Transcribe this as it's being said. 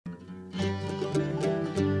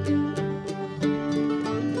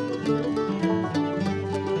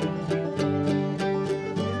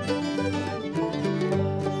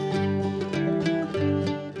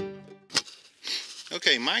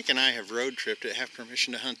Mike and I have road tripped it, have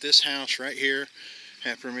permission to hunt this house right here,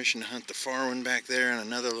 have permission to hunt the far one back there in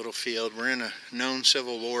another little field. We're in a known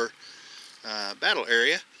Civil War battle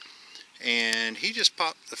area, and he just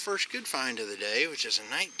popped the first good find of the day, which is a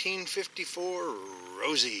 1954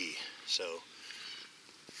 Rosie. So,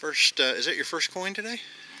 first, is that your first coin today?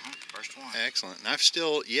 First one. Excellent. And I've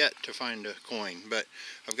still yet to find a coin, but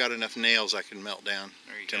I've got enough nails I can melt down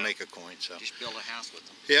to make a coin. So just build a house with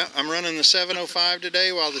them. Yeah, I'm running the 705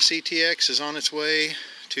 today while the CTX is on its way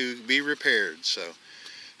to be repaired. So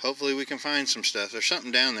hopefully we can find some stuff. There's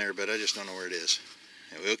something down there, but I just don't know where it is.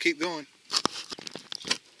 And we'll keep going.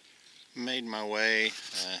 Made my way.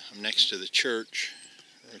 I'm next to the church,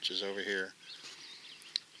 which is over here.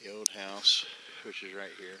 The old house, which is right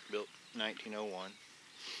here, built 1901.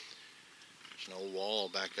 There's an old wall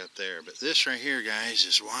back up there, but this right here, guys,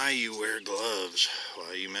 is why you wear gloves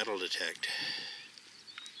while you metal detect.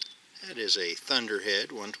 That is a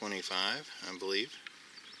Thunderhead 125, I believe.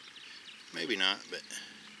 Maybe not, but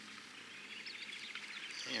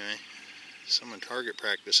anyway, someone target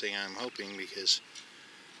practicing, I'm hoping, because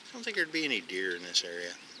I don't think there'd be any deer in this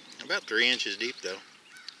area. About 3 inches deep, though,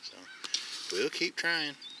 so we'll keep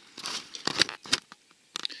trying.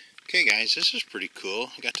 Okay guys, this is pretty cool.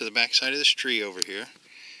 I got to the back side of this tree over here,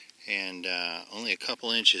 and only a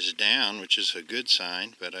couple inches down, which is a good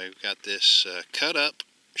sign, but I've got this cut up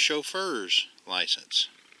chauffeur's license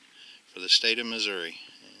for the state of Missouri.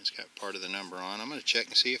 And it's got part of the number on. I'm going to check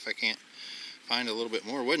and see if I can't find a little bit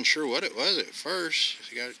more. Wasn't sure what it was at first.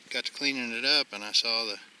 I got to cleaning it up, and I saw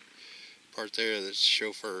the part there that's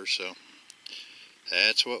chauffeur, so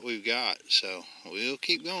that's what we've got. So we'll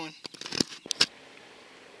keep going.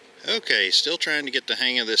 Okay, still trying to get the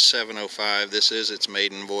hang of this 705. This is its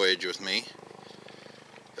maiden voyage with me.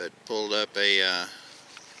 But pulled up a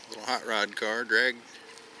little hot rod car, dragged,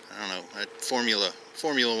 I don't know, a Formula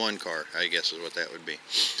 1 car, I guess is what that would be.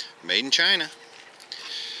 Made in China.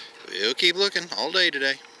 We'll keep looking all day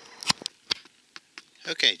today.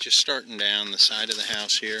 Okay, just starting down the side of the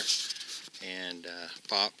house here, and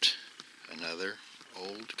popped another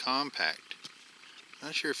old compact.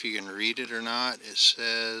 Not sure if you can read it or not. It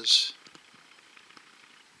says,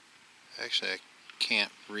 actually I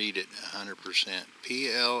can't read it 100%.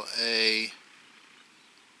 PLA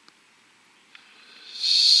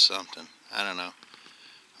something. I don't know.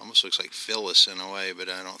 Almost looks like Phyllis in a way, but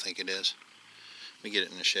I don't think it is. Let me get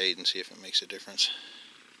it in the shade and see if it makes a difference.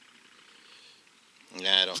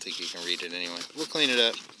 Nah, I don't think you can read it anyway. We'll clean it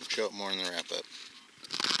up, show it more in the wrap-up.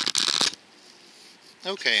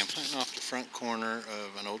 Okay, I'm hunting off the front corner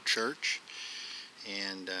of an old church,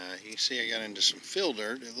 and you can see I got into some fill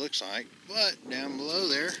dirt, it looks like, but down below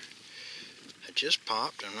there, I just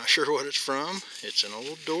popped, I'm not sure what it's from. It's an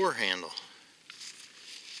old door handle.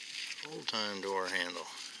 Old-time door handle.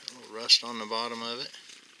 A little rust on the bottom of it.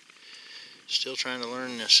 Still trying to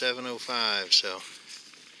learn the 705, so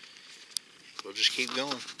we'll just keep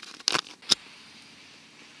going.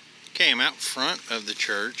 Okay, I'm out front of the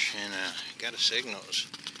church, and got a signal. It's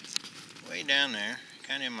way down there,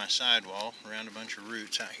 kind of in my sidewall, around a bunch of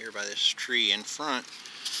roots out here by this tree in front.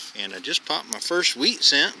 And I just popped my first wheat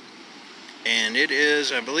scent, and it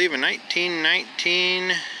is, I believe, a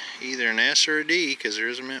 1919, either an S or a D, because there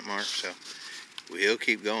is a mint mark, so we'll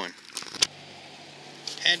keep going.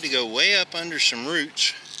 Had to go way up under some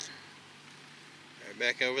roots, right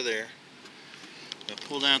back over there. I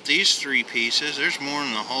pulled out these 3 pieces. There's more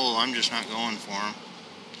in the hole, I'm just not going for them.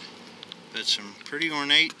 But some pretty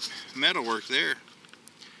ornate metalwork there.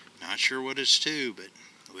 Not sure what it's to, but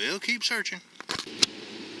we'll keep searching.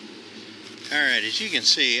 Alright, as you can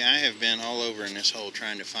see, I have been all over in this hole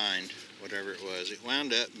trying to find whatever it was. It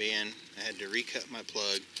wound up being, I had to recut my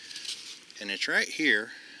plug, and it's right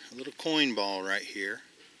here, a little coin ball right here.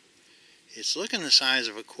 It's looking the size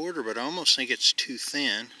of a quarter, but I almost think it's too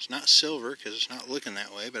thin. It's not silver because it's not looking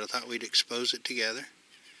that way, but I thought we'd expose it together.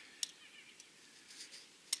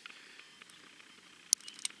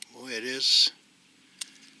 Boy, it is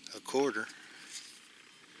a quarter.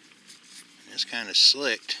 And it's kind of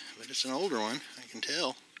slicked, but it's an older one, I can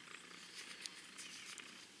tell.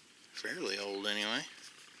 Fairly old anyway.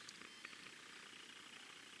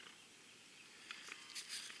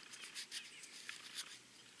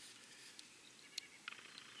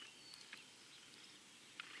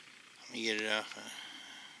 Let me get it off.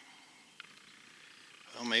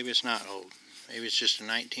 Well, maybe it's not old. Maybe it's just a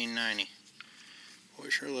 1990. Boy,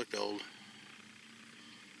 it sure looked old.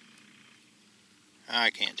 I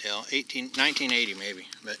can't tell. 1980 maybe,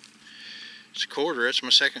 but it's a quarter. It's my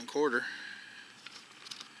second quarter.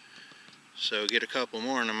 So get a couple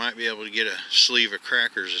more and I might be able to get a sleeve of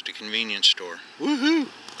crackers at the convenience store. Woohoo!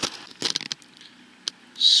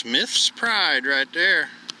 Smith's Pride right there.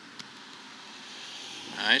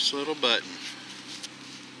 Nice little button.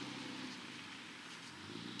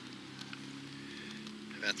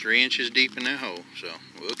 About 3 inches deep in that hole, so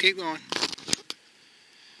we'll keep going.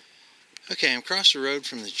 Okay, I'm across the road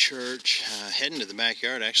from the church, heading to the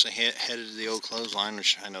backyard. Actually headed to the old clothesline,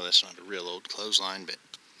 which I know that's not a real old clothesline, but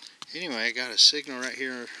anyway, I got a signal right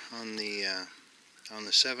here on the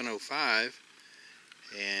 705,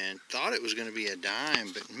 and thought it was going to be a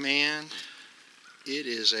dime, but man, it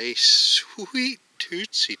is a sweet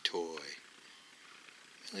Tootsie toy.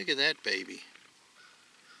 Look at that baby.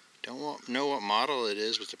 Don't know what model it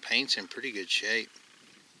is, but the paint's in pretty good shape.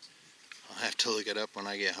 I'll have to look it up when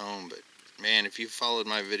I get home, but man, if you've followed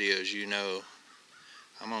my videos, you know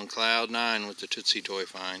I'm on cloud 9 with the Tootsie toy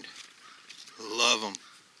find. Love them.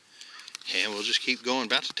 And we'll just keep going.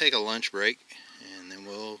 About to take a lunch break, and then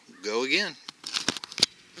we'll go again.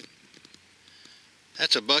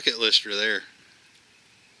 That's a bucket lister there.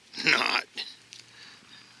 Not.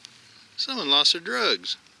 Someone lost their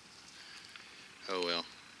drugs. Oh well.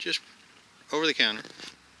 Just over the counter.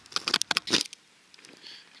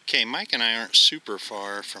 Okay, Mike and I aren't super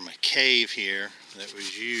far from a cave here that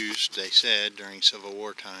was used, they said, during Civil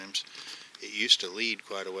War times. It used to lead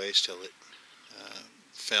quite a ways till it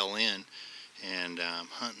fell in, and I'm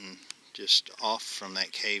hunting just off from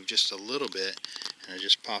that cave just a little bit, and I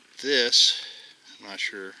just popped this. I'm not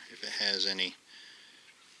sure if it has any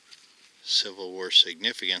Civil War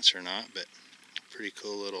significance or not, but pretty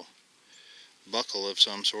cool little buckle of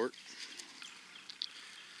some sort.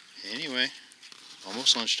 Anyway,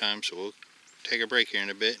 almost lunchtime, so we'll take a break here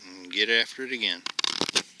in a bit and get after it again.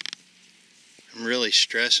 I'm really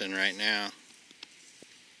stressing right now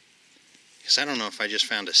because I don't know if I just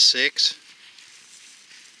found a 6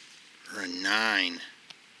 or a 9.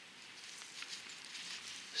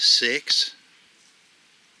 6,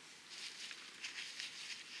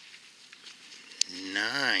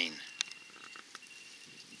 9.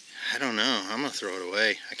 I don't know. I'm going to throw it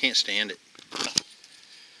away. I can't stand it.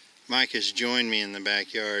 Mike has joined me in the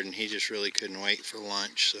backyard, and he just really couldn't wait for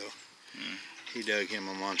lunch, so he dug him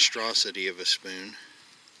a monstrosity of a spoon.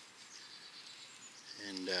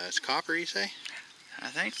 And it's copper, you say? I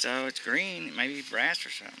think so. It's green. Maybe brass or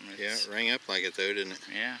something. Yeah, it rang up like it though, didn't it?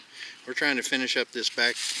 Yeah. We're trying to finish up this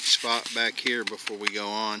back spot back here before we go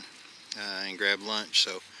on and grab lunch,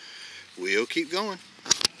 so we'll keep going.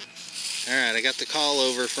 Alright, I got the call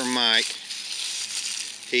over from Mike.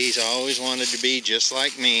 He's always wanted to be just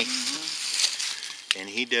like me. And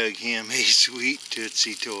he dug him a sweet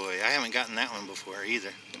Tootsie toy. I haven't gotten that one before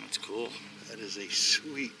either. That's cool. That is a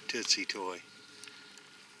sweet Tootsie toy.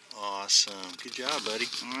 Awesome. Good job, buddy.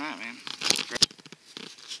 Alright, man.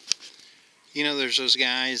 You know, there's those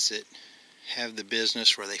guys that have the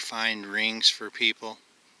business where they find rings for people.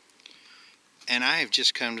 And I have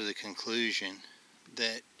just come to the conclusion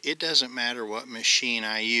that it doesn't matter what machine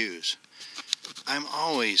I use. I'm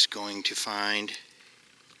always going to find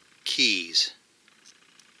keys.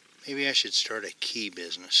 Maybe I should start a key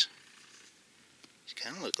business. These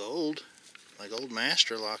kind of look old, like old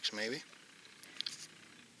master locks maybe.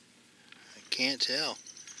 I can't tell.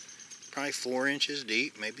 Probably 4 inches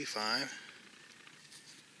deep, maybe 5.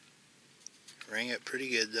 Rang up pretty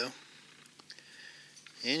good though.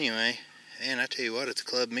 Anyway, and I tell you what, at the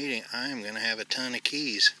club meeting, I'm going to have a ton of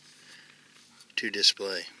keys to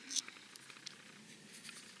display.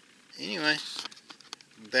 Anyway,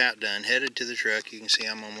 about done. Headed to the truck. You can see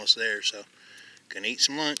I'm almost there, so gonna eat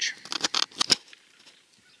some lunch.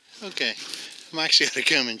 Okay, Mike's got to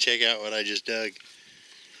come and check out what I just dug.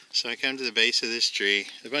 So I come to the base of this tree.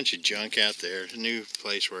 There's a bunch of junk out there. It's a new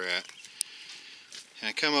place we're at. And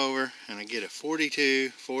I come over and I get a 42,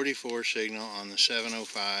 44 signal on the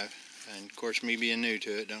 705. And of course, me being new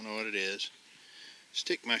to it, don't know what it is.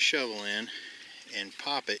 Stick my shovel in and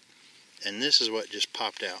pop it, and this is what just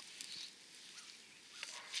popped out.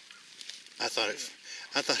 I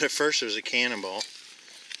thought at first it was a cannonball,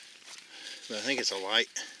 but I think it's a light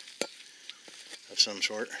of some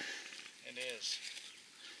sort. It is.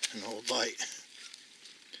 An old light.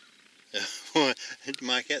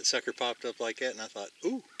 My cat sucker popped up like that, and I thought,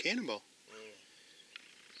 ooh, cannonball.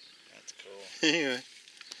 That's cool. Anyway,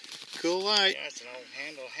 cool light. Yeah, it's an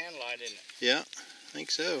old hand light, isn't it? Yeah, I think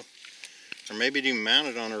so. Or maybe it even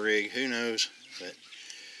mounted on a rig, who knows. But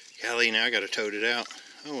golly, now I got to tote it out.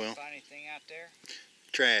 Oh well. Find anything out there?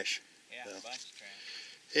 Trash. Yeah, So. a bunch of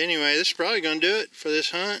trash. Anyway, this is probably going to do it for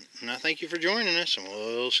this hunt, and I thank you for joining us, and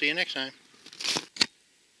we'll see you next time.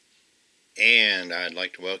 And I'd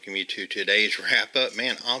like to welcome you to today's wrap-up.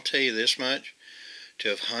 Man, I'll tell you this much. To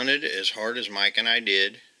have hunted as hard as Mike and I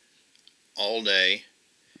did all day,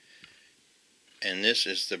 and this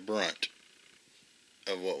is the brunt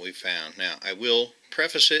of what we found. Now, I will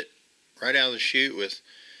preface it right out of the chute with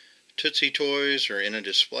Tootsie toys are in a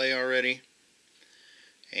display already,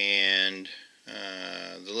 and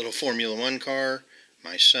the little Formula One car,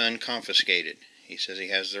 my son confiscated. He says he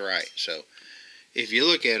has the right. So if you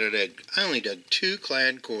look at it, I only dug 2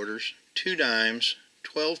 clad quarters, 2 dimes,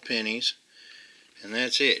 12 pennies, and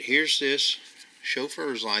that's it. Here's this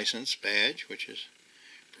chauffeur's license badge, which is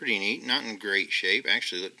pretty neat. Not in great shape.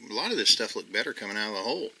 Actually, look, a lot of this stuff looked better coming out of the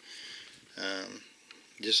hole.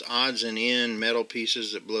 Just odds and end metal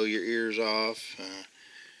pieces that blow your ears off.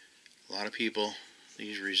 A lot of people,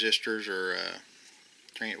 these resistors are,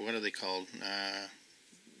 what are they called?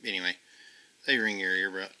 Anyway, they ring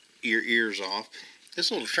your ears off.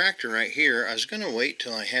 This little tractor right here, I was going to wait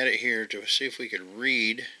till I had it here to see if we could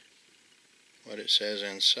read what it says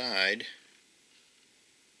inside.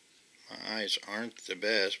 My eyes aren't the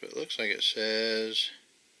best, but it looks like it says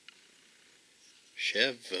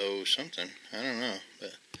Chevo something. I don't know,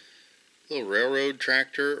 but a little railroad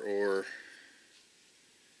tractor, or,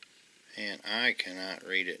 and I cannot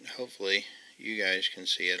read it. Hopefully you guys can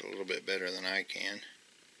see it a little bit better than I can.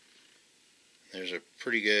 There's a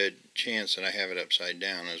pretty good chance that I have it upside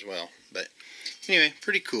down as well. But anyway,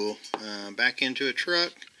 pretty cool. Back into a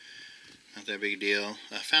truck. Not that big a deal.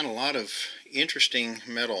 I found a lot of interesting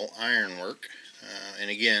metal ironwork. And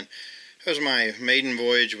again, that was my maiden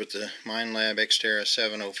voyage with the Mine Lab Xterra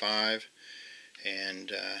 705.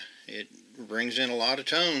 And it brings in a lot of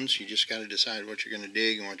tones. You just got to decide what you're going to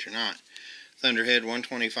dig and what you're not. Thunderhead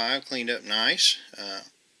 125 cleaned up nice.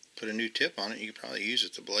 Put a new tip on it. You could probably use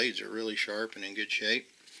it. The blades are really sharp and in good shape.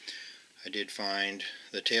 I did find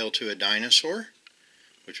the tail to a dinosaur,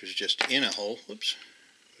 which was just in a hole. Whoops.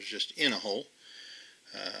 It was just in a hole.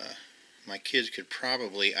 My kids could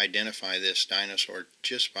probably identify this dinosaur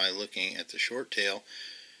just by looking at the short tail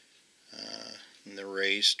and the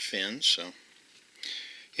raised fins. So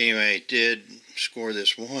anyway, it did score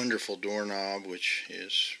this wonderful doorknob, which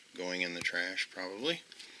is going in the trash probably.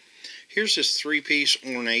 Here's this 3-piece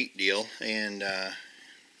ornate deal, and I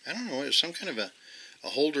don't know, it's some kind of a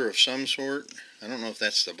holder of some sort. I don't know if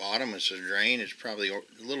that's the bottom, it's a drain. It's probably a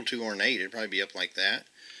little too ornate. It'd probably be up like that,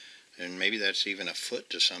 and maybe that's even a foot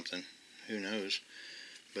to something. Who knows?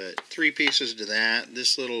 But 3 pieces to that.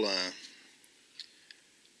 This little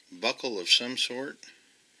buckle of some sort.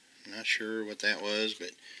 I'm not sure what that was,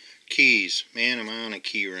 but keys. Man, am I on a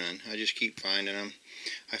key run. I just keep finding them.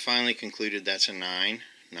 I finally concluded that's a 9.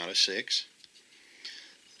 Not a 6.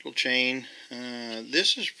 Little chain.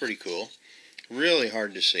 This is pretty cool. Really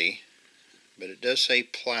hard to see, but it does say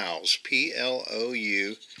Ploughs.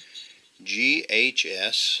 P-L-O-U-G-H-S.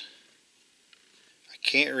 I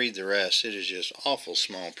can't read the rest. It is just awful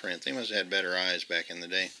small print. They must have had better eyes back in the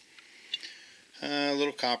day. A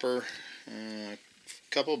little copper. A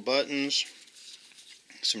couple buttons.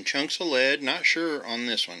 Some chunks of lead. Not sure on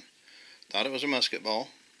this one. Thought it was a musket ball.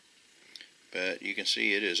 But you can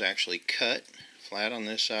see it is actually cut flat on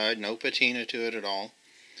this side. No patina to it at all.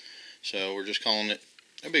 So we're just calling it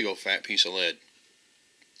a big old fat piece of lead.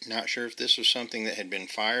 Not sure if this was something that had been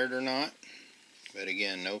fired or not. But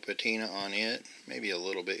again, no patina on it. Maybe a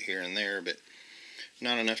little bit here and there, but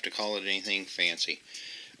not enough to call it anything fancy.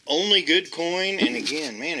 Only good coin, and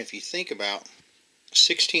again, man, if you think about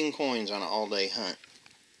 16 coins on an all-day hunt.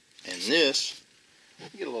 And this,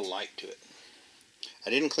 get a little light to it. I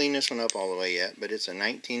didn't clean this one up all the way yet, but it's a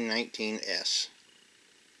 1919S.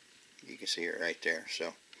 You can see it right there.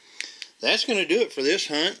 So that's going to do it for this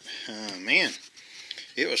hunt. Man,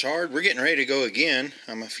 it was hard. We're getting ready to go again.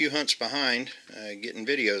 I'm a few hunts behind getting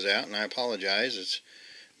videos out, and I apologize. It's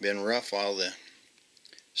been rough while the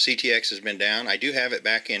CTX has been down. I do have it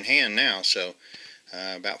back in hand now, so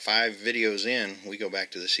about 5 videos in, we go back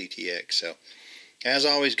to the CTX. So as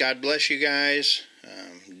always, God bless you guys.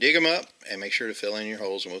 Dig them up and make sure to fill in your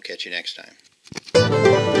holes, and we'll catch you next time.